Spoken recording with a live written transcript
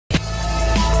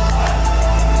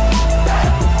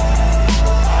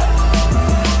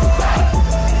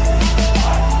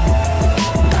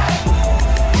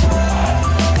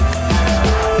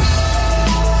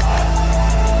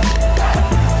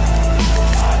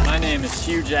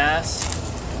huge ass,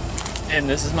 and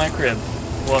this is my crib.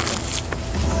 Welcome. This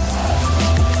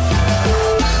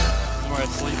is where I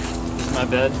sleep. This is my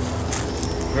bed.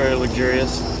 Very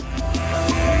luxurious.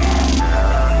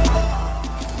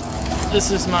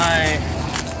 This is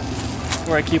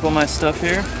where I keep all my stuff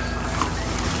here.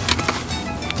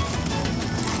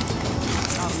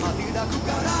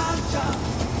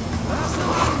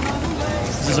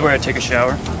 This is where I take a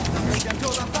shower.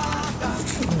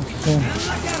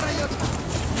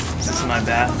 This is my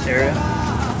bath area.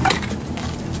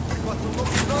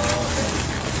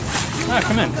 Ah,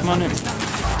 come on in.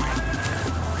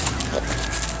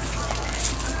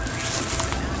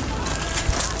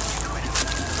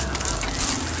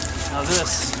 Now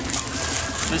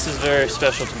this is very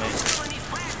special to me.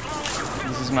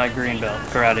 This is my green belt,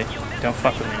 karate. Don't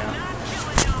fuck with me now.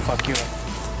 Fuck you.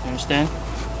 You understand?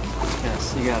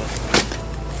 Yes, you got it.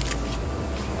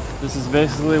 This is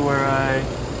basically where I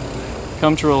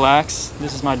come to relax.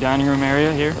 This is my dining room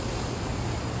area here.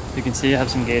 You can see I have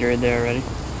some Gatorade there already.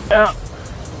 Yeah.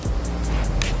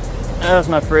 That's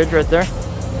my fridge right there.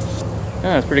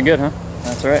 Yeah, that's pretty good, huh?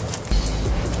 That's alright.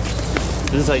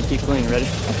 This is how you keep clean. Ready?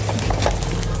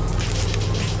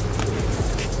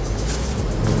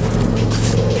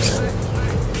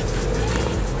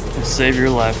 It'll save your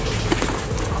life.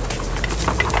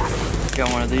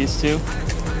 Got one of these too.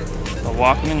 A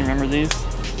Walkman, you remember these?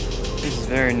 This is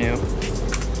very new.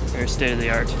 Very state of the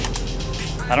art.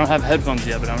 I don't have headphones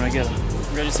yet, but I'm gonna get them.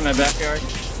 Ready to see my backyard?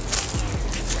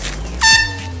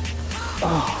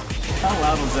 Oh, how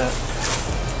loud was that?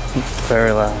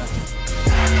 Very loud.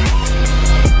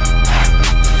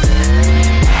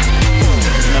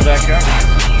 This is my backyard.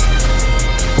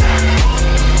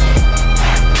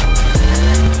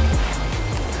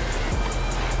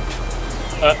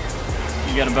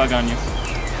 You got a bug on you.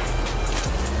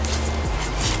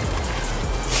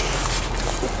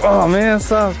 Oh man,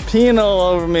 stop peeing all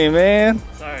over me, man.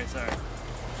 Sorry.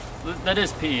 That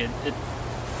is pee. It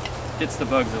gets the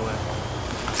bugs away.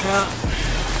 Yeah.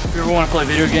 If you ever want to play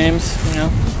video games, you know,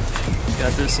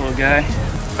 got this little guy.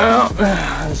 Oh,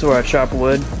 this is where I chop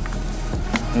wood.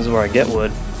 This is where I get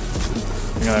wood.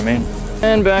 You know what I mean?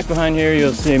 And back behind here,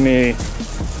 you'll see me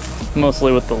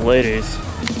mostly with the ladies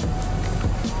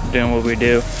doing what we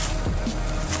do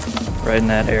right in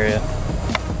that area.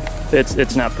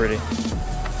 It's not pretty.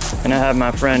 And I have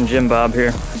my friend Jim Bob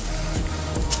here.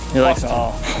 He likes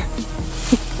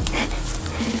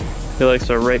he likes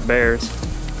to rape bears.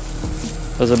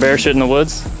 Does a bear shit in the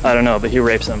woods? I don't know, but he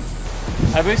rapes them.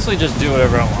 I basically just do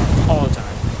whatever I want all the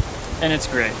time, and it's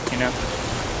great, you know.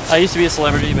 I used to be a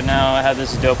celebrity, but now I have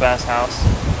this dope ass house.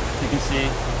 You can see,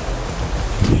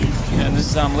 and this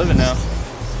is how I'm living now.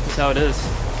 This is how it is.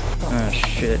 Oh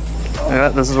shit. Yeah,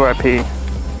 this is where I pee.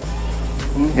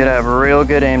 You gotta have a real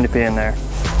good aim to pee in there.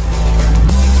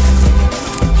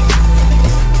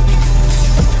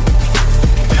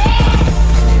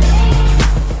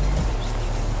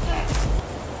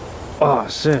 Oh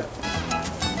shit.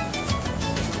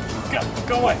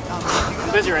 Go away.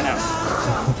 I'm busy right now.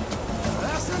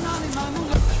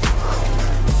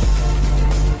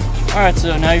 Alright,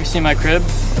 so now you've seen my crib.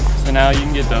 So now you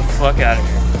can get the fuck out of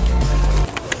here.